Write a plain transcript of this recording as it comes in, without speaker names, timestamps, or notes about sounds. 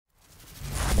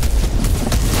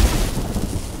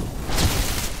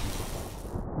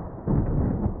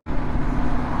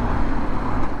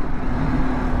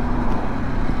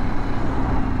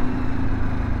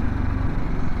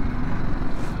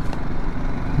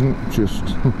Just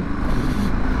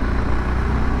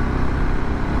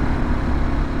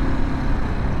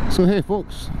so hey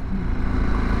folks,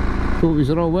 hope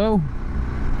you're all well.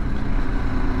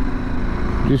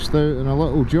 Just out on a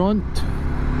little jaunt,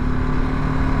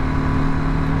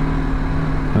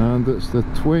 and it's the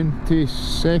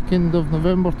 22nd of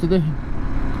November today.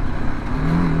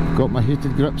 Got my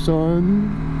heated grips on.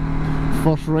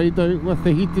 First ride out with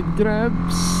the heated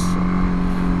grips.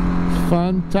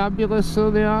 Fantabulous,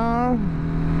 so they are.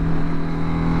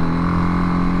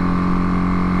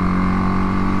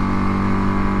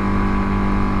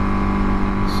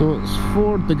 So it's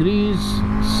 4 degrees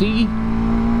C,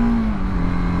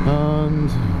 and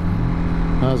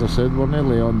as I said, we're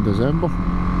nearly on December.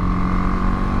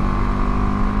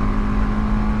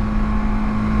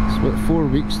 It's about 4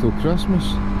 weeks till Christmas.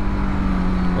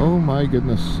 Oh my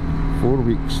goodness, 4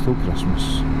 weeks till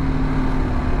Christmas.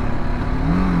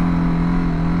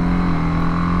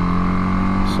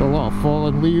 So a lot of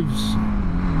fallen leaves,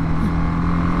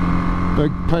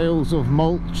 big piles of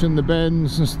mulch in the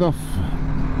bends and stuff.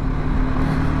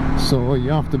 So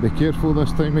you have to be careful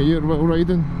this time of year while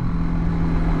riding.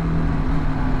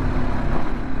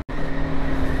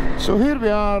 So here we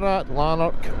are at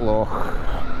Lanark Loch.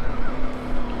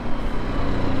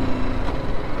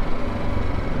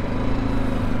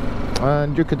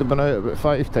 And you could have been out about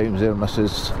 5 times there,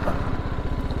 missus.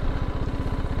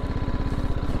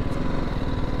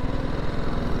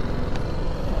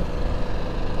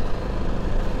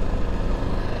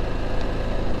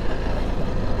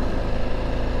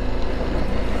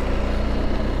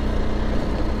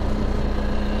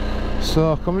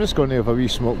 So I'm just going to have a wee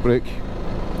smoke break.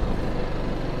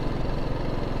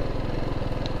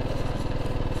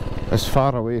 As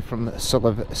far away from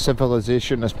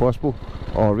civilization as possible.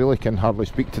 Oh, I really can hardly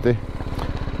speak today.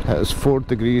 It is 4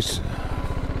 degrees.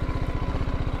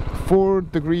 4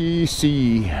 degrees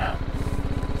C.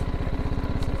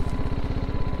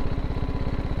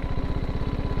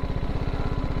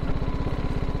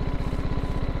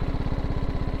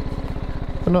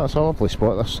 But no, it's a lovely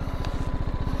spot, this.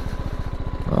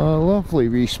 A lovely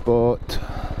wee spot.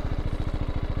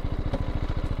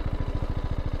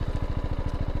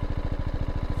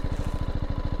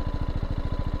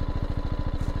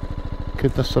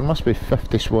 Goodness, there must be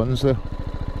 50 swans there.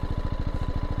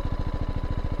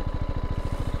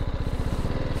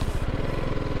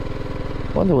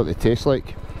 Wonder what they taste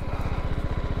like.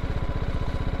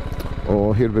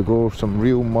 Oh, here we go, some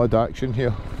real mud action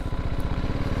here.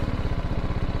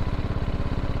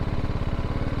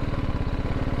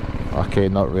 Okay,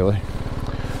 not really.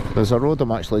 There's a road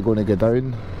I'm actually going to go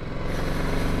down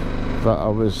that I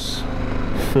was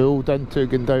fooled into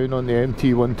going down on the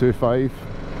MT125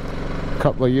 a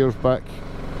couple of years back,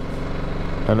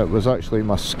 and it was actually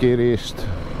my scariest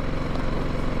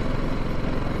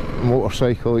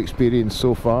motorcycle experience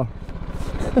so far.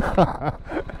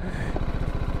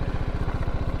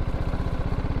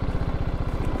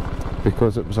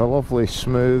 Because it was a lovely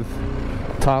smooth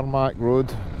tarmac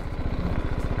road,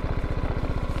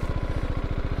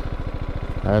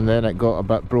 and then it got a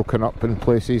bit broken up in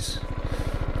places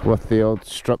with the odd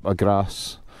strip of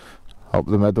grass up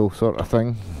the middle sort of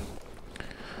thing.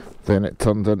 Then it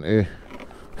turned into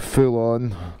full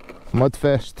on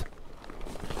mudfest.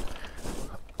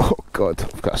 Oh god,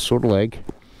 I've got a sore leg.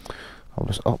 I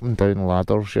was up and down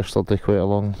ladders yesterday quite a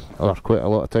lot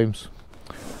of times.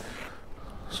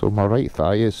 So my right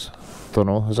thigh is, don't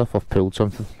know, as if I've pulled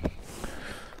something.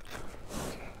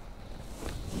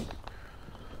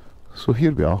 So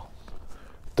here we are,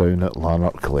 down at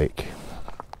Lanark Lake.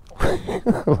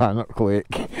 Lanark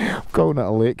Lake. I'm calling it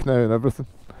a lake now and everything.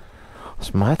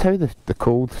 It's mad how the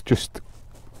cold just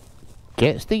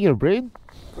gets to your brain.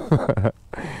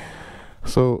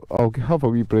 So I'll have a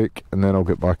wee break and then I'll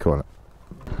get back on it.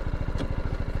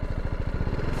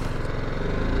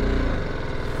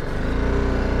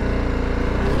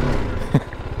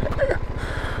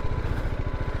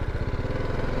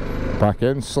 Back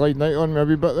in, sliding out on me a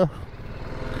wee bit there.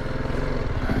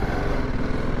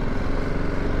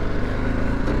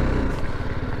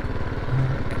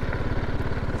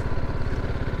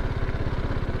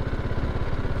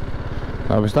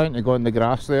 I was down to go in the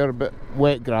grass there, but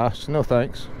wet grass, no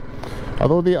thanks.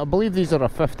 Although I believe these are a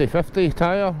 50-50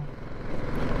 tyre.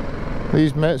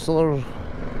 These Metzeler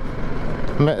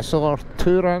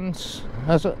Tourans,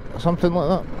 is it? Something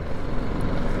like that.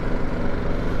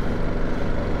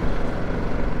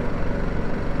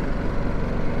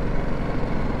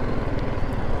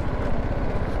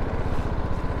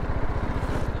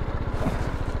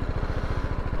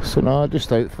 So now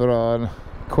just out for a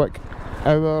quick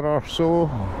hour or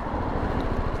so.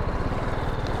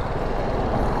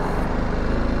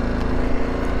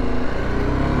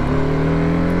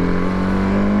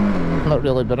 Not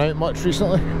really been out much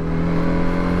recently.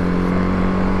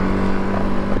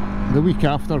 The week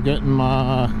after getting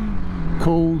my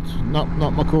cold, not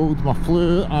my cold, my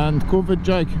flu and COVID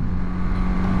jag.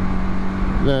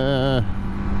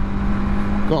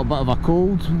 Got a bit of a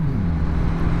cold.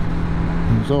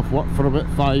 I was off work for about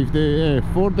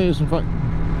 4 days in fact.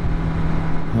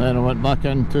 Then I went back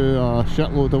into a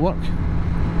shitload of work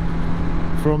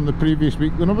from the previous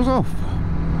week when I was off.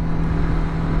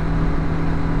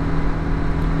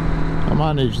 I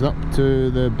managed up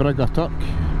to the Brig of Turk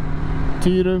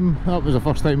tea room. That was the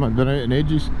first time I'd been out in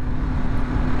ages.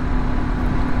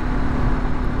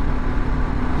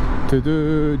 To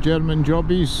do German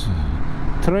Jobbies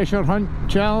treasure hunt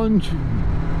challenge.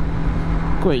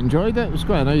 Quite enjoyed it. It was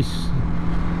quite a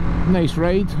nice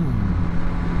ride.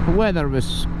 The weather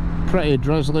was pretty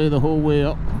drizzly the whole way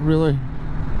up, really.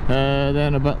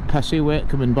 Then a bit pissy wet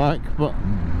coming back, but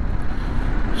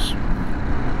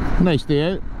nice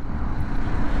day out.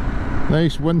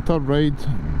 Nice winter ride.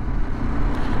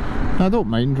 I don't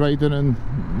mind riding in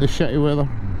the shitty weather.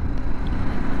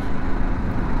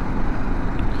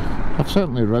 I've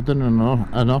certainly ridden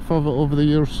enough of it over the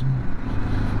years.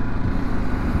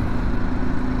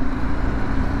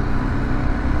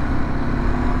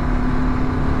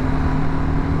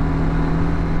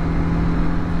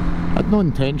 I had no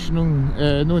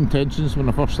intentions when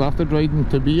I first started riding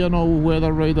to be an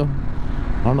all-weather rider,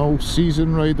 an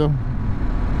all-season rider.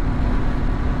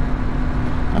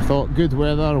 I thought good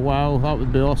weather, wow, that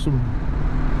would be awesome.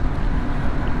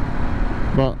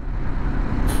 But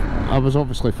I was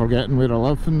obviously forgetting where I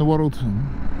live in the world.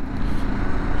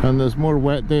 And there's more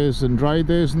wet days than dry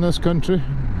days in this country.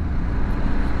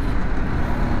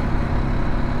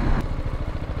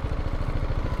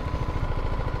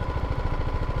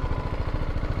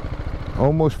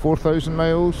 Almost 4,000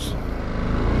 miles.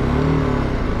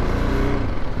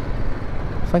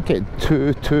 I think it had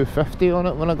 250 on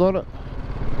it when I got it.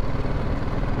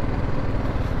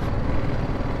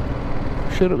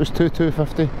 Sure it was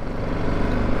 250.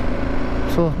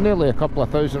 So nearly a couple of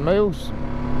thousand miles.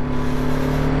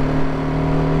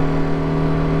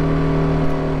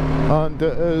 And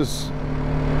it is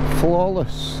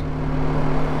flawless.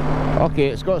 Okay,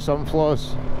 it's got some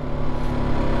flaws.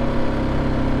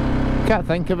 Can't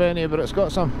think of any, but it's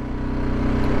got some.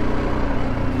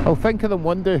 I'll think of them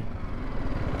one day.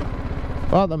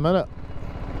 At the minute,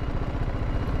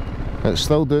 it's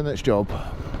still doing its job.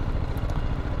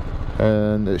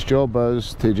 And its job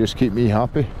is to just keep me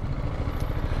happy.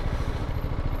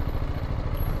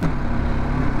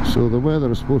 So the weather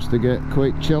is supposed to get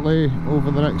quite chilly over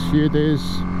the next few days.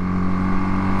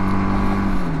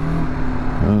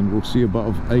 And we'll see a bit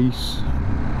of ice.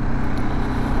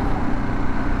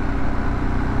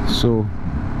 So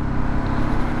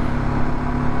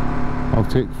I'll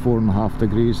take 4.5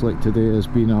 degrees like today as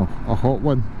being a hot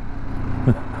one.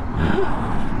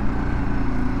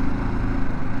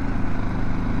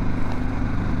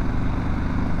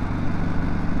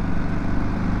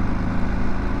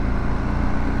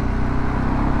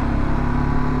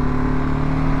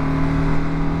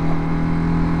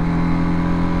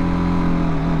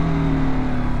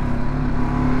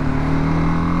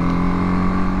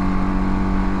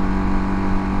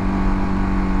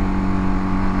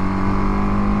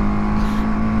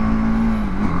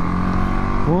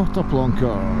 What a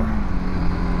plonker.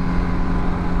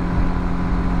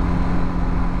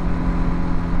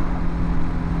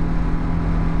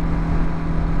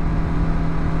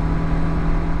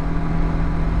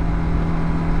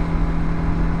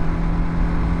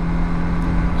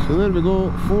 So there we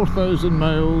go, 4,000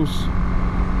 miles.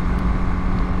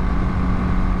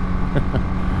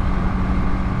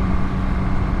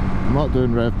 I'm not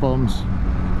doing rev bombs.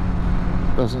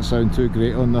 Doesn't sound too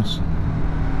great on this.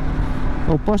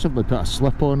 I'll possibly put a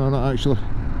slip-on it actually.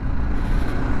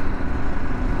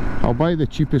 I'll buy the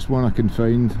cheapest one I can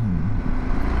find.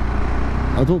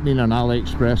 I don't mean an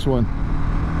AliExpress one.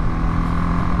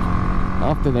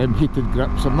 After them heated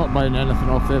grips, I'm not buying anything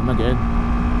off them again.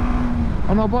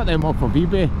 And I bought them off of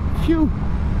eBay. Phew!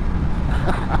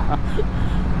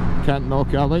 Can't knock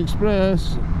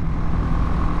AliExpress.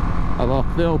 Although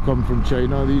they all come from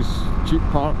China, these cheap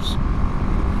parts.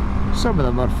 Some of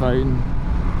them are fine.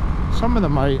 Some of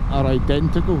them are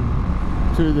identical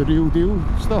to the real deal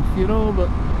stuff, you know, but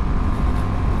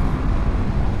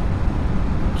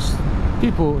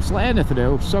people, it's like anything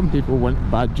else, some people want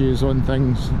badges on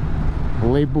things,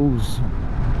 labels.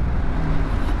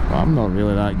 But I'm not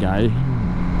really that guy.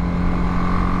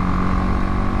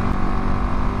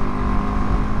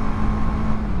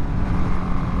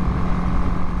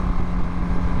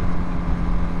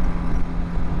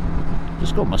 Just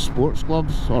just got my sports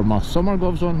gloves, or my summer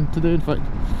gloves on today in fact.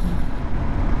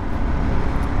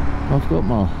 I've got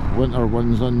my winter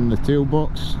ones on the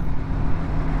tailbox,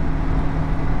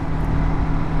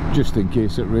 just in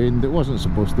case it rained. It wasn't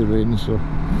supposed to rain, so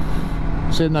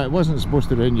saying that, it wasn't supposed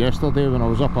to rain yesterday when I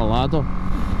was up a ladder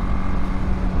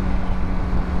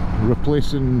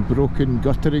replacing broken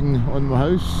guttering on my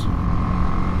house.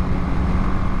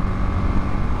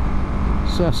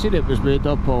 So I seen it was made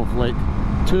up of like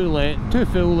two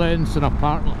full lengths and a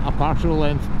partial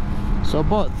length, so I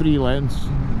bought 3 lengths,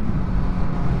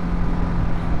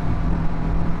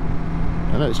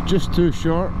 and it's just too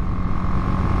short.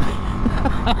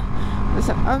 It's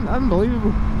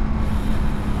unbelievable.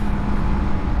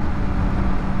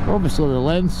 Obviously the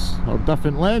lengths are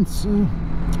different lengths,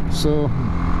 so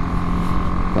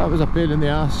that was a pain in the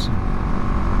ass.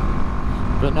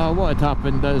 But now what had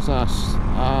happened is a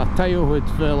tile had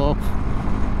fell off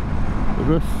the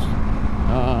roof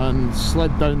and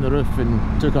slid down the roof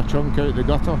and took a chunk out the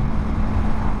gutter,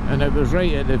 and it was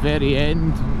right at the very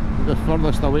end, the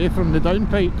furthest away from the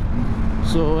downpipe,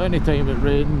 so anytime it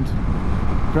rained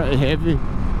pretty heavy,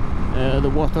 the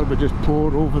water would just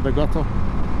pour over the gutter.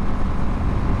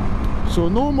 So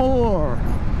no more,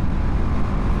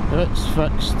 it's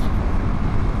fixed.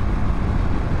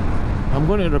 I'm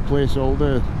going to replace all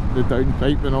the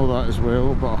downpipe and all that as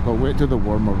well, but I'll wait till the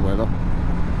warmer weather.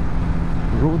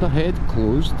 Road ahead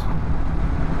closed.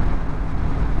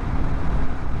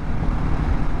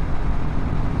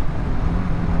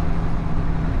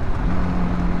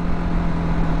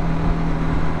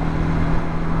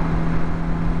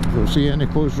 If you see any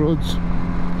closed roads,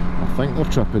 I think they're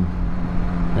tripping.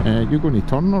 You're going to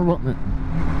turn or what, mate?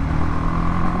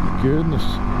 Goodness.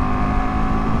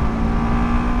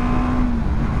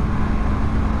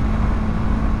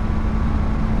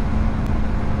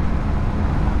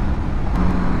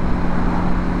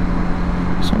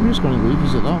 So I'm just going to leave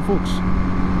you at that, folks.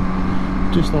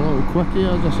 Just a little quickie,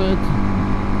 as I said.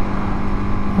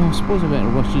 I suppose I better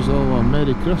wish you all a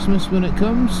Merry Christmas when it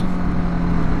comes.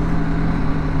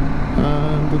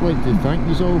 And I'd like to thank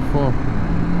you all for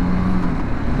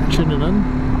tuning in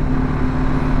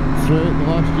throughout the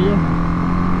last year,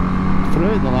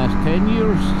 throughout the last 10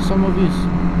 years, some of you.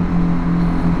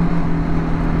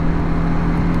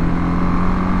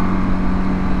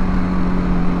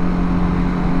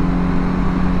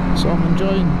 So I'm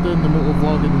enjoying doing the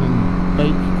motovlogging and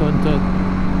bike content.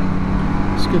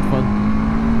 It's good fun.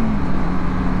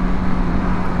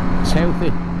 It's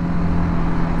healthy.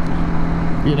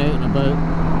 Being out and about,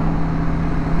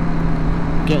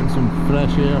 getting some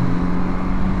fresh air,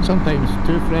 sometimes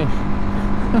too fresh.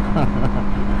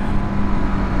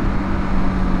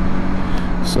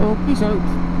 So peace out,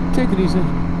 take it easy,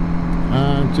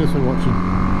 and cheers for watching.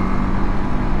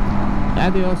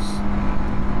 Adios.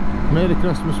 Merry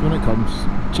Christmas when it comes.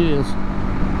 Cheers.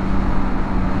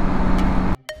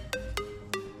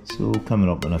 So coming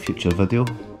up in a future video,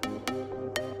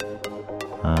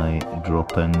 I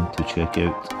drop in to check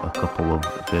out a couple of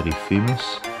very famous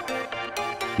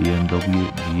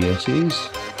BMW GSAs.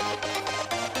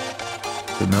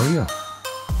 Familiar.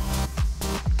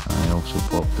 I also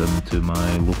popped into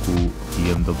my local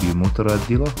BMW Motorrad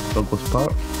dealer, Douglas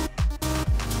Park,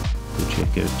 to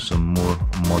check out some more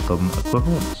modern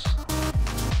equivalents,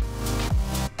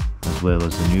 as well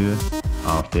as the new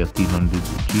R1300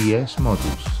 GS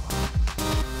models.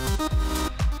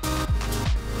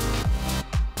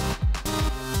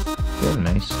 Very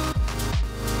nice.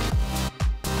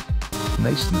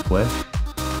 Nice and flesh.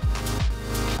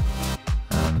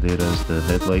 And there is the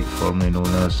headlight, formerly known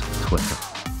as Twitter.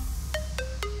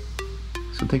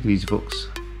 So take it easy, folks.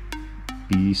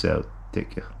 Peace out.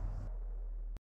 Take care.